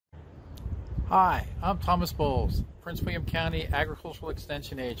Hi, I'm Thomas Bowles, Prince William County Agricultural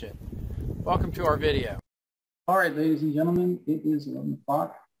Extension Agent. Welcome to our video. All right, ladies and gentlemen, it is 11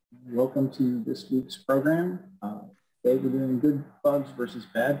 o'clock. Welcome to this week's program. Today we're doing good bugs versus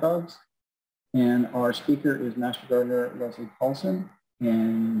bad bugs. And our speaker is Master Gardener Leslie Paulson.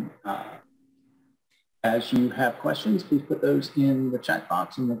 And as you have questions, please put those in the chat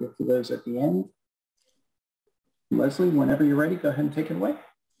box and we'll get to those at the end. Leslie, whenever you're ready, go ahead and take it away.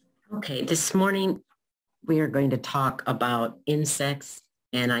 Okay, this morning we are going to talk about insects,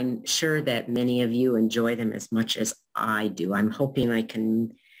 and I'm sure that many of you enjoy them as much as I do. I'm hoping I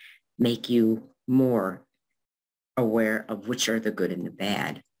can make you more aware of which are the good and the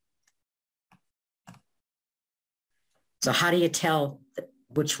bad. So how do you tell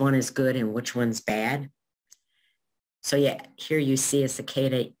which one is good and which one's bad? So yeah, here you see a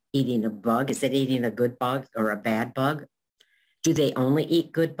cicada eating a bug. Is it eating a good bug or a bad bug? Do they only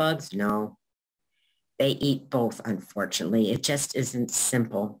eat good bugs? No. They eat both, unfortunately. It just isn't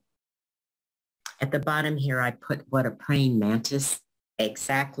simple. At the bottom here, I put what a praying mantis egg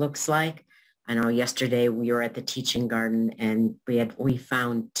sac looks like. I know yesterday we were at the teaching garden and we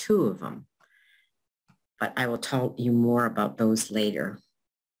found 2 of them. But I will tell you more about those later.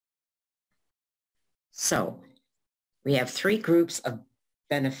 So we have 3 groups of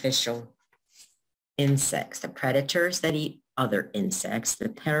beneficial insects: the predators that eat other insects, the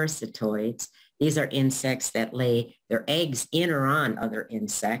parasitoids. These are insects that lay their eggs in or on other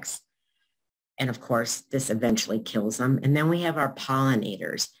insects. And of course, this eventually kills them. And then we have our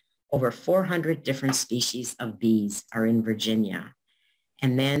pollinators. Over 400 different species of bees are in Virginia.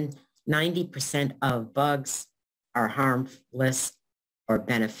 And then 90% of bugs are harmless or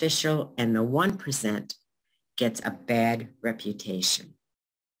beneficial, and the 1% gets a bad reputation.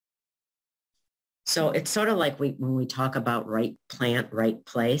 So it's sort of like when we talk about right plant, right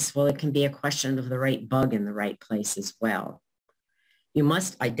place. Well, it can be a question of the right bug in the right place as well. You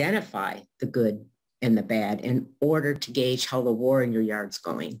must identify the good and the bad in order to gauge how the war in your yard's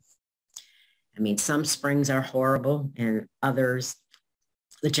going. I mean, some springs are horrible and others,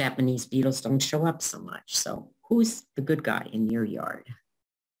 the Japanese beetles, don't show up so much. So who's the good guy in your yard?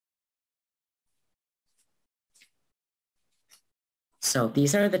 So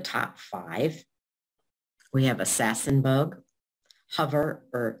these are the top 5. We have assassin bug, hover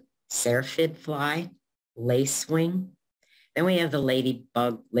or seraphid fly, lacewing. Then we have the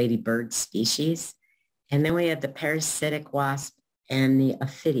ladybird species. And then we have the parasitic wasp and the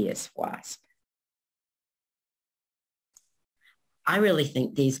aphidious wasp. I really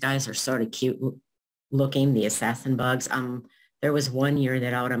think these guys are sort of cute looking, the assassin bugs. There was one year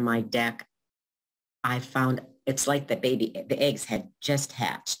that out on my deck, I found it's like the eggs had just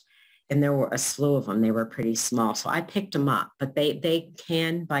hatched. And there were a slew of them. They were pretty small. So I picked them up, but they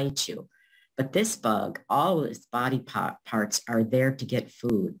can bite you. But this bug, all its body parts are there to get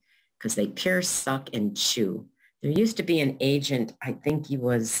food because they pierce, suck, and chew. There used to be an agent, I think he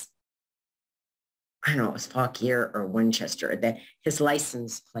was, I don't know, it was Fauquier or Winchester, that his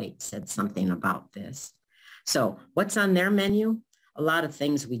license plate said something about this. So what's on their menu? A lot of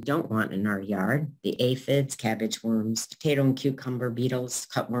things we don't want in our yard: the aphids, cabbage worms, potato and cucumber beetles,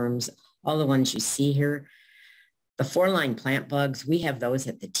 cutworms, all the ones you see here. The 4-line plant bugs, we have those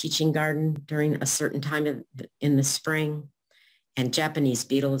at the teaching garden during a certain time in the spring. And Japanese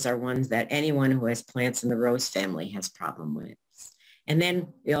beetles are ones that anyone who has plants in the rose family has problem with. And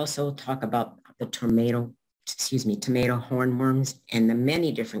then we also talk about the tomato hornworms and the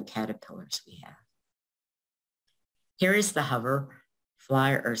many different caterpillars we have. Here is the hover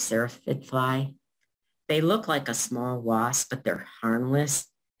fly or seraphid fly. They look like a small wasp, but they're harmless,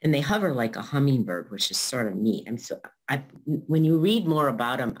 and they hover like a hummingbird, which is sort of neat. And so when you read more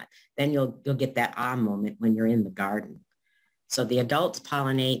about them, then you'll get that ah moment when you're in the garden. So the adults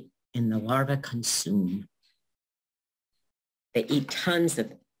pollinate and the larvae consume. They eat tons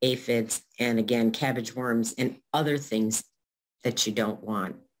of aphids and, again, cabbage worms and other things that you don't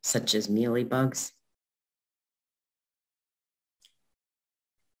want, such as mealybugs.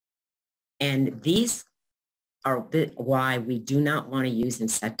 And these are why we do not want to use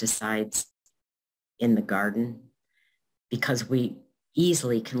insecticides in the garden, because we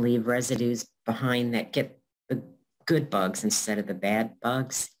easily can leave residues behind that get the good bugs instead of the bad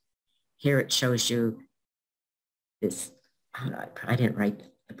bugs. Here it shows you this, I didn't write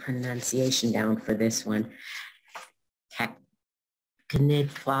the pronunciation down for this one,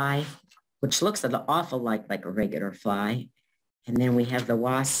 tachinid fly, which looks an awful like a regular fly. And then we have the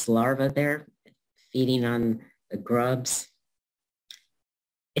wasp's larva there feeding on the grubs.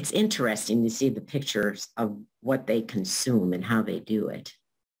 It's interesting to see the pictures of what they consume and how they do it.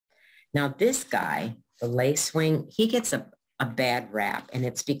 Now this guy, the lacewing, he gets a bad rap, and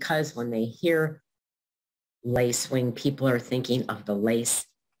it's because when they hear lacewing, people are thinking of the lace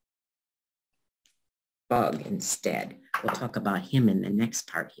bug instead. We'll talk about him in the next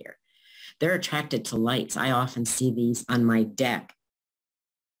part here. They're attracted to lights. I often see these on my deck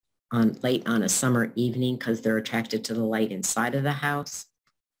late on a summer evening because they're attracted to the light inside of the house.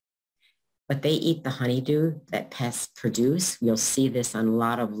 But they eat the honeydew that pests produce. You'll see this on a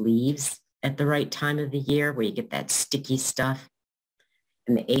lot of leaves at the right time of the year where you get that sticky stuff.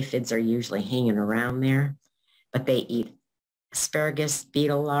 And the aphids are usually hanging around there. But they eat asparagus,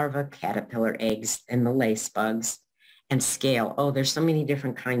 beetle larvae, caterpillar eggs, and the lace bugs, and scale. Oh, there's so many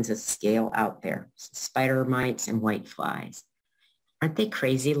different kinds of scale out there. Spider mites and white flies. Aren't they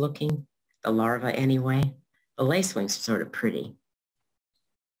crazy looking? The larvae anyway. The lacewing's sort of pretty.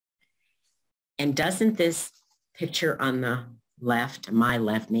 And doesn't this picture on the left, my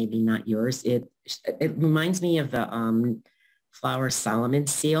left, maybe not yours, it reminds me of the flower Solomon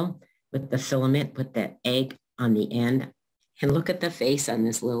seal with the filament, with that egg on the end. And look at the face on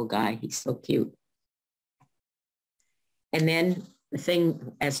this little guy. He's so cute. And then the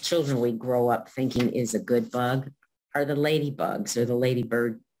thing, as children, we grow up thinking is a good bug are the ladybugs or the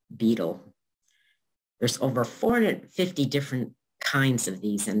ladybird beetle. There's over 450 different kinds of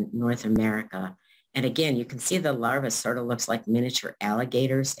these in North America. And again, you can see the larva sort of looks like miniature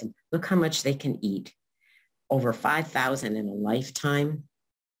alligators. And look how much they can eat. Over 5,000 in a lifetime.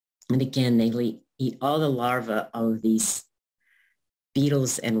 And again, they eat all the larvae of these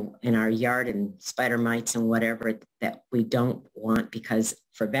beetles in our yard and spider mites and whatever that we don't want, because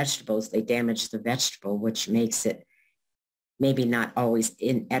for vegetables, they damage the vegetable, which makes it maybe not always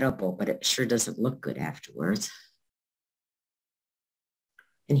inedible, but it sure doesn't look good afterwards.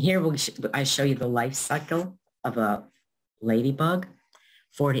 And here I show you the life cycle of a ladybug,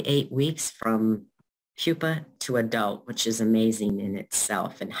 4 to 8 weeks from pupa to adult, which is amazing in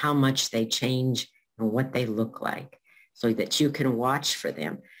itself, and how much they change and what they look like, so that you can watch for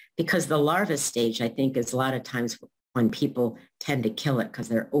them. Because the larva stage, I think, is a lot of times when people tend to kill it because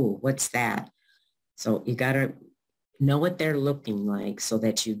they're, oh, what's that? So you got to know what they're looking like so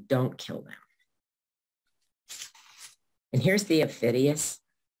that you don't kill them. And here's the Ophidius.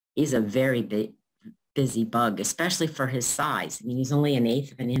 He's a very busy bug, especially for his size. I mean, he's only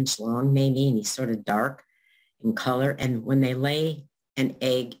 1/8 of an inch long, maybe, and he's sort of dark in color. And when they lay an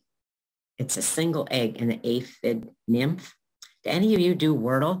egg, it's a single egg in an aphid nymph. Do any of you do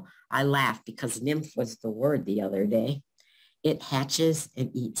Wordle? I laugh because nymph was the word the other day. It hatches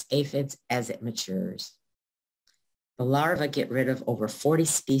and eats aphids as it matures. The larvae get rid of over 40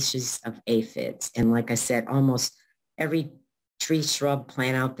 species of aphids. And like I said, almost every tree, shrub,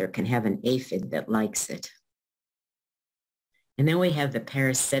 plant out there can have an aphid that likes it. And then we have the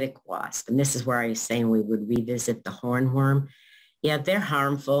parasitic wasp. And this is where I was saying we would revisit the hornworm. Yeah, they're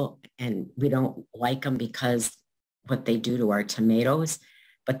harmful and we don't like them because what they do to our tomatoes.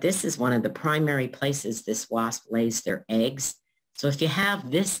 But this is one of the primary places this wasp lays their eggs. So if you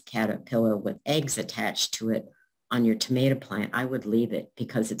have this caterpillar with eggs attached to it on your tomato plant, I would leave it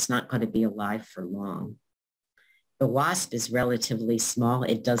because it's not going to be alive for long. The wasp is relatively small.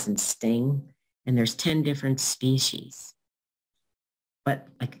 It doesn't sting. And there's 10 different species. But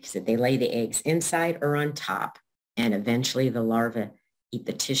like I said, they lay the eggs inside or on top. And eventually the larvae eat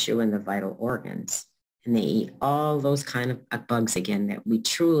the tissue and the vital organs. And they eat all those kind of bugs again that we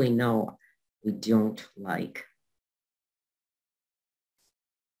truly know we don't like.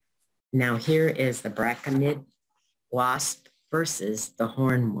 Now here is the brachypnid wasp versus the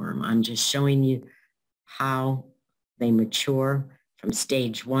hornworm. I'm just showing you how they mature from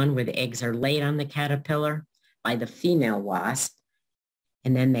stage 1, where the eggs are laid on the caterpillar by the female wasp,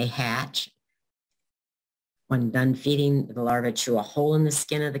 and then they hatch. When done feeding, the larvae chew a hole in the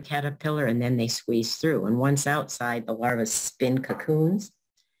skin of the caterpillar, and then they squeeze through. And once outside, the larvae spin cocoons,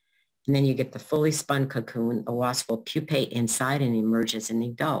 and then you get the fully spun cocoon. The wasp will pupate inside and emerge as an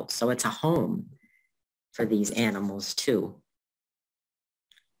adult. So it's a home for these animals too.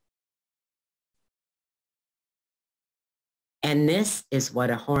 And this is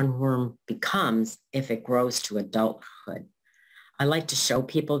what a hornworm becomes if it grows to adulthood. I like to show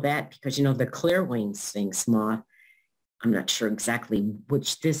people that because, you know, the clear-winged sphinx moth, I'm not sure exactly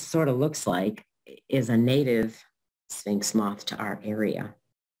which this sort of looks like, is a native sphinx moth to our area.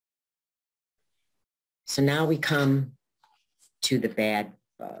 So now we come to the bad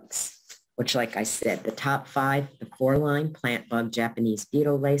bugs, which, like I said, the top 5, the 4-line plant bug, Japanese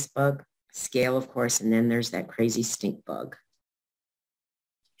beetle lace bug, scale, of course, and then there's that crazy stink bug.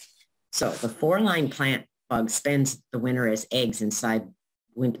 So the 4-line plant bug spends the winter as eggs inside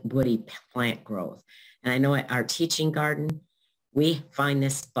woody plant growth. And I know at our teaching garden, we find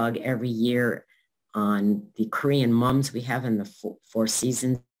this bug every year on the Korean mums we have in the Four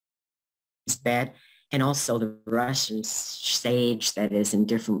Seasons bed, and also the Russian sage that is in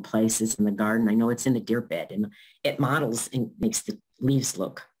different places in the garden. I know it's in the deer bed, and it models and makes the leaves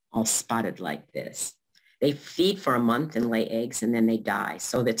look all spotted like this. They feed for a month and lay eggs, and then they die.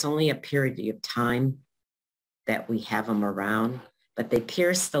 So it's only a period of time that we have them around, but they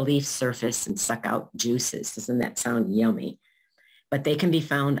pierce the leaf surface and suck out juices. Doesn't that sound yummy? But they can be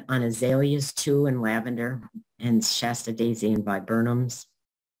found on azaleas too, and lavender, and Shasta daisy and viburnums.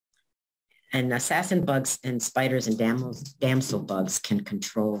 And assassin bugs and spiders and damsel bugs can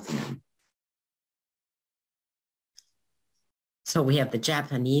control them. So we have the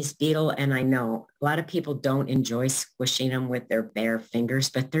Japanese beetle, and I know a lot of people don't enjoy squishing them with their bare fingers,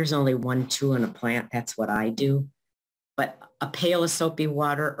 but there's only 1, 2 in a plant. That's what I do. But a pail of soapy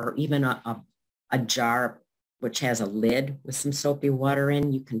water, or even a jar which has a lid with some soapy water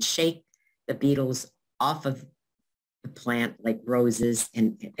in, you can shake the beetles off of the plant like roses,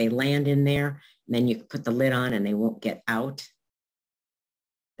 and they land in there, and then you put the lid on and they won't get out.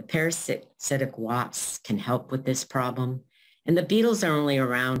 The parasitic wasps can help with this problem. And the beetles are only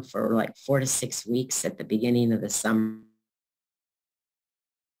around for like 4 to 6 weeks at the beginning of the summer.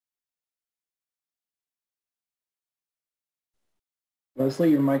 Leslie,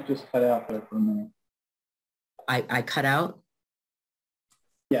 your mic just cut out there for a minute. I cut out?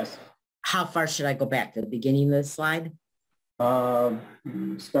 Yes. How far should I go back to the beginning of the slide?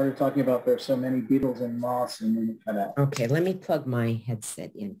 Started talking about there's so many beetles and moths, and then it cut out. Okay, let me plug my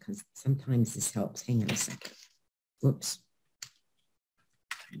headset in because sometimes this helps. Hang on a second. Oops.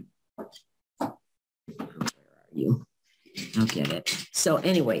 Where are you? I'll get it. So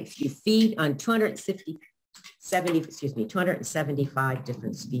anyway, if you feed on 275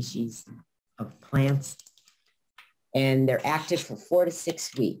 different species of plants, and they're active for 4 to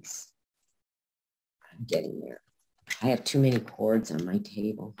 6 weeks. I'm getting there. I have too many cords on my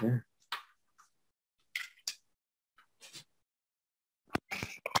table here.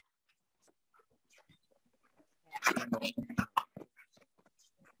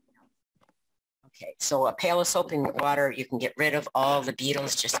 Okay, so a pail of soap and water, you can get rid of all the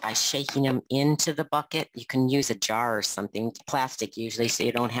beetles just by shaking them into the bucket. You can use a jar or something, plastic usually, so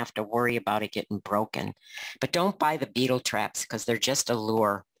you don't have to worry about it getting broken. But don't buy the beetle traps because they're just a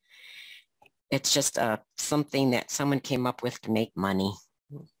lure. It's just something that someone came up with to make money.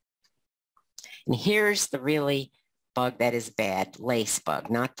 And here's the really bug that is bad, lace bug,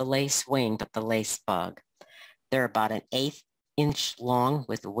 not the lace wing, but the lace bug. They're about an 1/8 inch long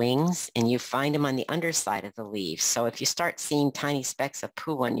with wings, and you find them on the underside of the leaves. So if you start seeing tiny specks of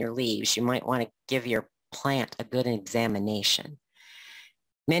poo on your leaves, you might want to give your plant a good examination.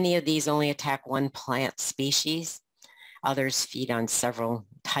 Many of these only attack one plant species. Others feed on several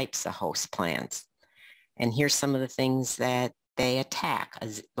types of host plants. And here's some of the things that they attack. A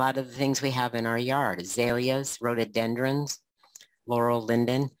lot of the things we have in our yard: azaleas, rhododendrons, laurel,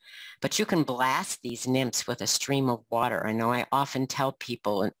 linden. But you can blast these nymphs with a stream of water. I know I often tell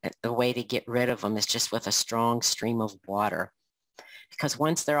people the way to get rid of them is just with a strong stream of water. Because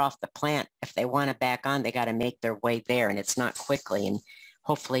once they're off the plant, if they want to back on, they got to make their way there, and it's not quickly, and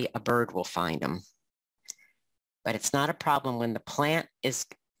hopefully a bird will find them. But it's not a problem when the plant is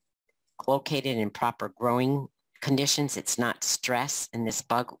located in proper growing conditions. It's not stress, and this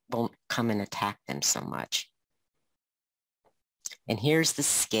bug won't come and attack them so much. And here's the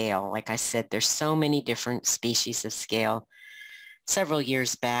scale. Like I said, there's so many different species of scale. Several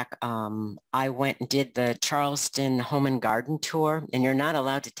years back, I went and did the Charleston Home and Garden Tour, and you're not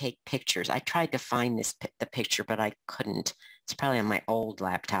allowed to take pictures. I tried to find the picture, but I couldn't. It's probably on my old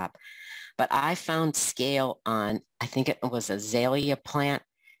laptop. But I found scale on, I think it was a azalea plant,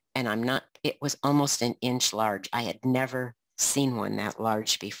 and it was almost an inch large. I had never seen one that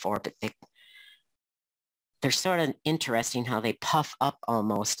large before, but they're sort of interesting how they puff up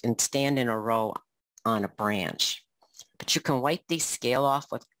almost and stand in a row on a branch. But you can wipe these scale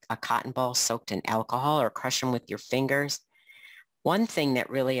off with a cotton ball soaked in alcohol or crush them with your fingers. One thing that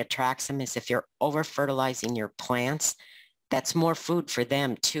really attracts them is if you're over-fertilizing your plants, that's more food for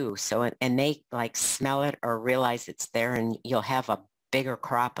them too. So, and they like smell it or realize it's there, and you'll have a bigger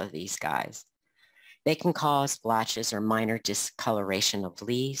crop of these guys. They can cause blotches or minor discoloration of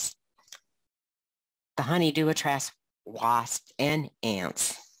leaves. The honeydew attracts wasps and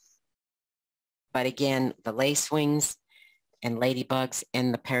ants. But again, the lacewings and ladybugs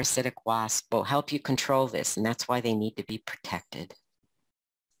and the parasitic wasp will help you control this, and that's why they need to be protected.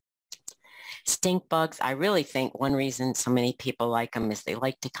 Stink bugs, I really think one reason so many people like them is they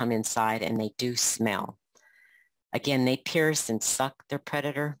like to come inside and they do smell. Again, they pierce and suck their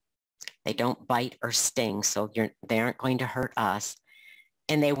predator. They don't bite or sting, so they aren't going to hurt us.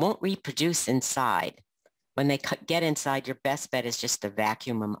 And they won't reproduce inside. When they get inside, your best bet is just to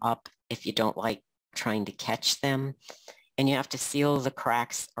vacuum them up if you don't like trying to catch them. And you have to seal the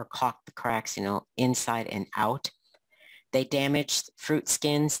cracks or caulk the cracks, inside and out. They damage fruit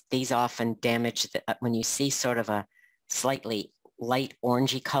skins. These often damage, when you see sort of a slightly light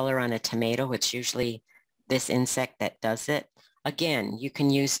orangey color on a tomato, it's usually this insect that does it. Again, you can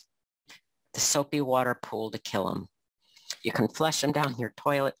use the soapy water pool to kill them. You can flush them down your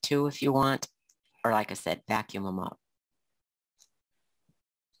toilet too if you want, or like I said, vacuum them up.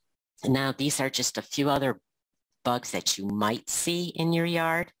 And now these are just a few other bugs that you might see in your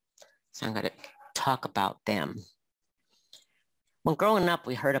yard. So I'm going to talk about them. When growing up,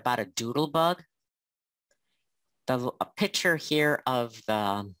 we heard about a doodle bug. A picture here of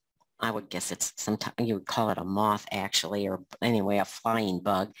the, I would guess it's sometimes you would call it a moth actually, or anyway, a flying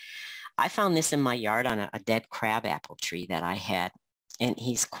bug. I found this in my yard on a dead crabapple tree that I had, and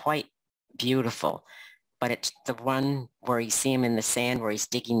he's quite beautiful. But it's the one where you see him in the sand where he's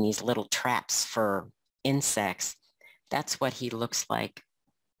digging these little traps for insects. That's what he looks like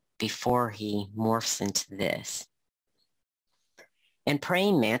before he morphs into this. And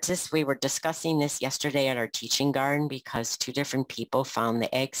praying mantis, we were discussing this yesterday at our teaching garden because two different people found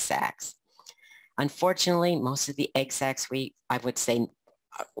the egg sacs. Unfortunately, most of the egg sacs, I would say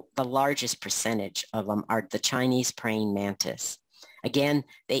the largest percentage of them are the Chinese praying mantis. Again,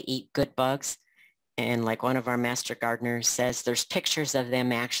 they eat good bugs. And like one of our master gardeners says, there's pictures of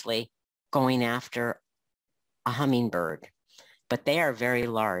them actually going after a hummingbird. But they are very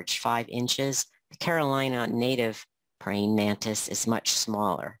large, 5 inches. The Carolina native praying mantis is much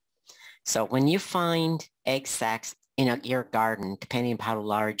smaller. So when you find egg sacs in your garden, depending on how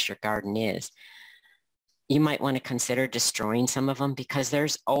large your garden is, you might want to consider destroying some of them because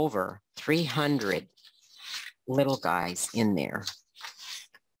there's over 300 little guys in there.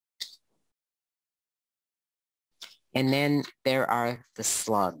 And then there are the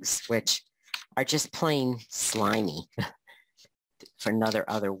slugs, which are just plain slimy, for another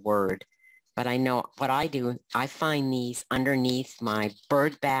other word. But I know what I do, I find these underneath my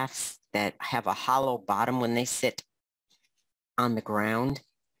bird baths that have a hollow bottom when they sit on the ground.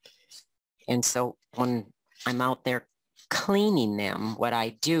 And so when I'm out there cleaning them, what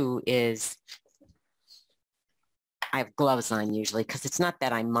I do is I have gloves on usually because it's not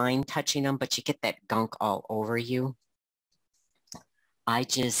that I mind touching them, but you get that gunk all over you. I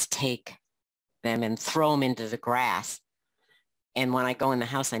just take them and throw them into the grass. And when I go in the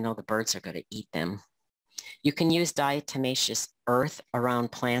house, I know the birds are going to eat them. You can use diatomaceous earth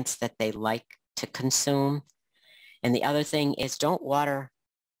around plants that they like to consume. And the other thing is don't water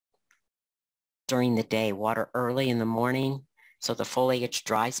during the day. Water early in the morning so the foliage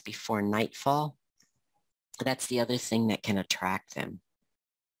dries before nightfall. That's the other thing that can attract them.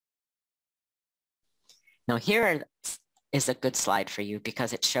 Now here is a good slide for you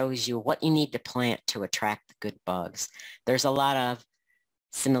because it shows you what you need to plant to attract the good bugs. There's a lot of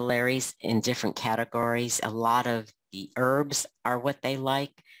similarities in different categories. A lot of the herbs are what they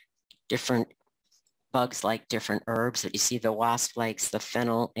like. Different bugs like different herbs. You see the wasp likes the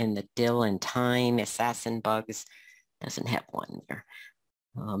fennel and the dill and thyme. Assassin bugs doesn't have one there.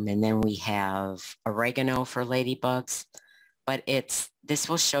 And then we have oregano for ladybugs. But this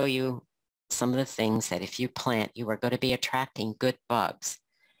will show you some of the things that if you plant, you are going to be attracting good bugs.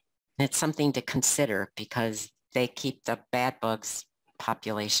 And it's something to consider because they keep the bad bugs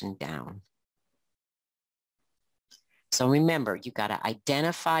population down. So remember, you got to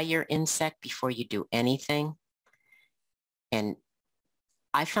identify your insect before you do anything. And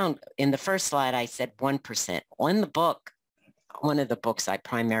I found in the first slide, I said 1%. On the book, one of the books I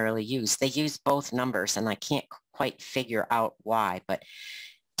primarily use, they use both numbers and I can't quite figure out why, but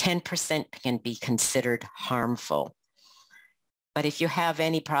 10% can be considered harmful. But if you have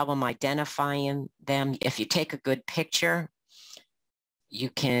any problem identifying them, if you take a good picture, you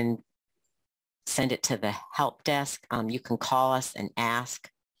can send it to the help desk. You can call us and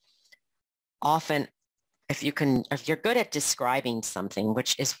ask. Often, if you're good at describing something,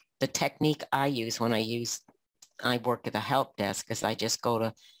 which is the technique I use when I work at the help desk, is I just go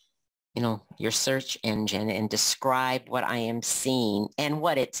to your search engine and describe what I am seeing and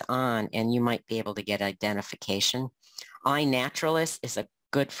what it's on, and you might be able to get identification. iNaturalist is a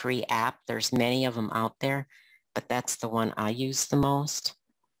good free app. There's many of them out there, but that's the one I use the most.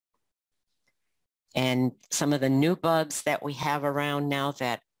 And some of the new bugs that we have around now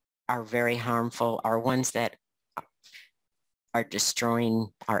that are very harmful are ones that are destroying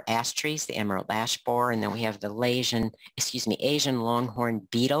our ash trees, the emerald ash borer, and then we have the Asian longhorn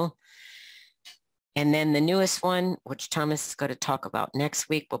beetle. And then the newest one, which Thomas is going to talk about next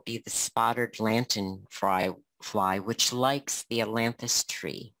week, will be the spotted lantern fly, which likes the ailanthus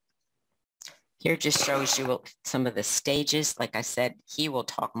tree. Here just shows you some of the stages. Like I said, he will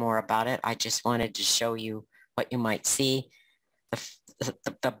talk more about it. I just wanted to show you what you might see.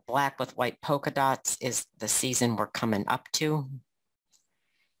 The black with white polka dots is the season we're coming up to.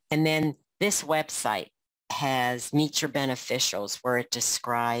 And then this website has Meet Your Beneficials, where it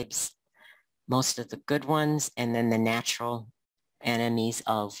describes most of the good ones and then the natural enemies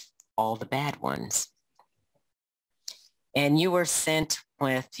of all the bad ones. And you were sent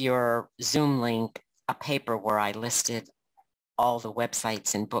with your Zoom link a paper where I listed all the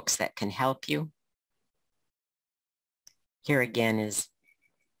websites and books that can help you. Here again is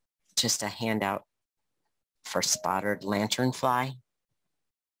just a handout for spotted lanternfly.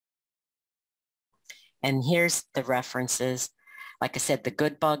 And here's the references. Like I said, The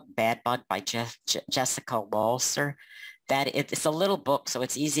Good Bug, Bad Bug by Jessica Walser. It's a little book, so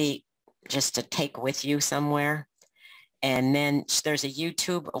it's easy just to take with you somewhere. And then there's a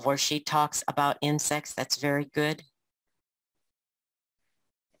YouTube where she talks about insects. That's very good.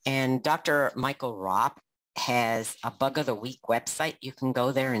 And Dr. Michael Ropp has a Bug of the Week website. You can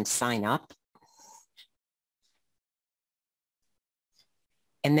go there and sign up.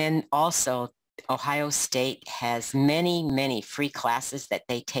 And then also Ohio State has many, many free classes that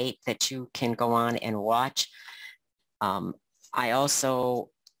they tape that you can go on and watch. I also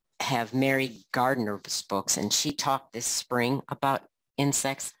have Mary Gardner's books, and she talked this spring about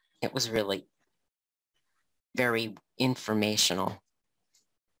insects. It was really very informational.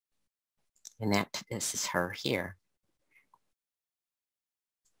 And this is her here.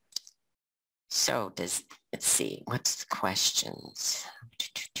 So let's see, what's the questions?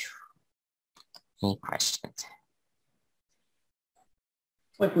 Any questions?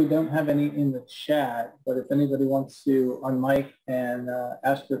 Looks like we don't have any in the chat, but if anybody wants to unmic and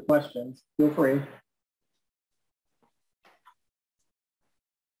ask their questions, feel free.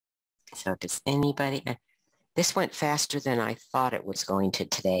 So does anybody, this went faster than I thought it was going to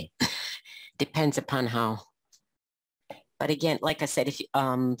today. Depends upon how. But again, like I said, if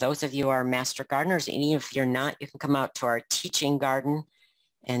those of you are master gardeners, any if you're not, you can come out to our teaching garden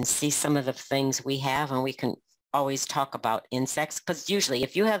and see some of the things we have, and we can always talk about insects, because usually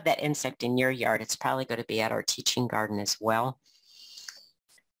if you have that insect in your yard, it's probably going to be at our teaching garden as well,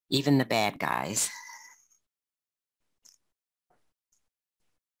 even the bad guys.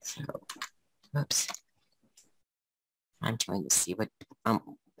 So, oops. I'm trying to see what,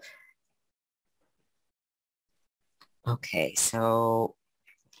 okay, so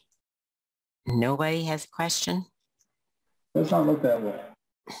nobody has a question? Does not look that way.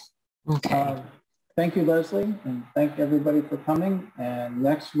 Okay. Thank you, Leslie, and thank everybody for coming. And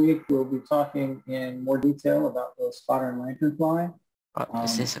next week, we'll be talking in more detail about the spotted lanternfly. Oh,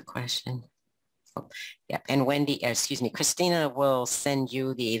 is this a question? Oh, yeah, and Wendy, excuse me, Christina will send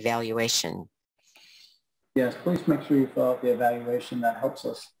you the evaluation. Yes, please make sure you fill out the evaluation. That helps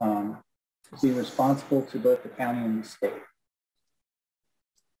us be responsible to both the county and the state.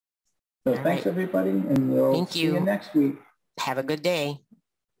 So thanks, everybody, and we'll see you next week. Have a good day.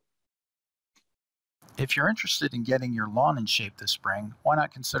 If you're interested in getting your lawn in shape this spring, why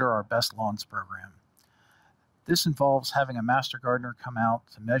not consider our Best Lawns program? This involves having a master gardener come out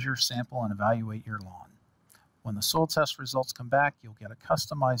to measure, sample, and evaluate your lawn. When the soil test results come back, you'll get a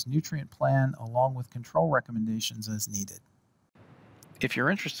customized nutrient plan along with control recommendations as needed. If you're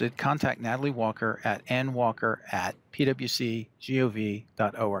interested, contact Natalie Walker at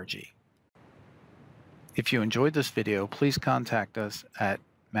nwalker@pwcgov.org. If you enjoyed this video, please contact us at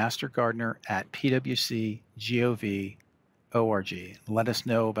mastergardener@pwcgov.org. Let us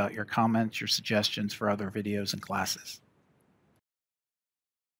know about your comments, your suggestions for other videos and classes.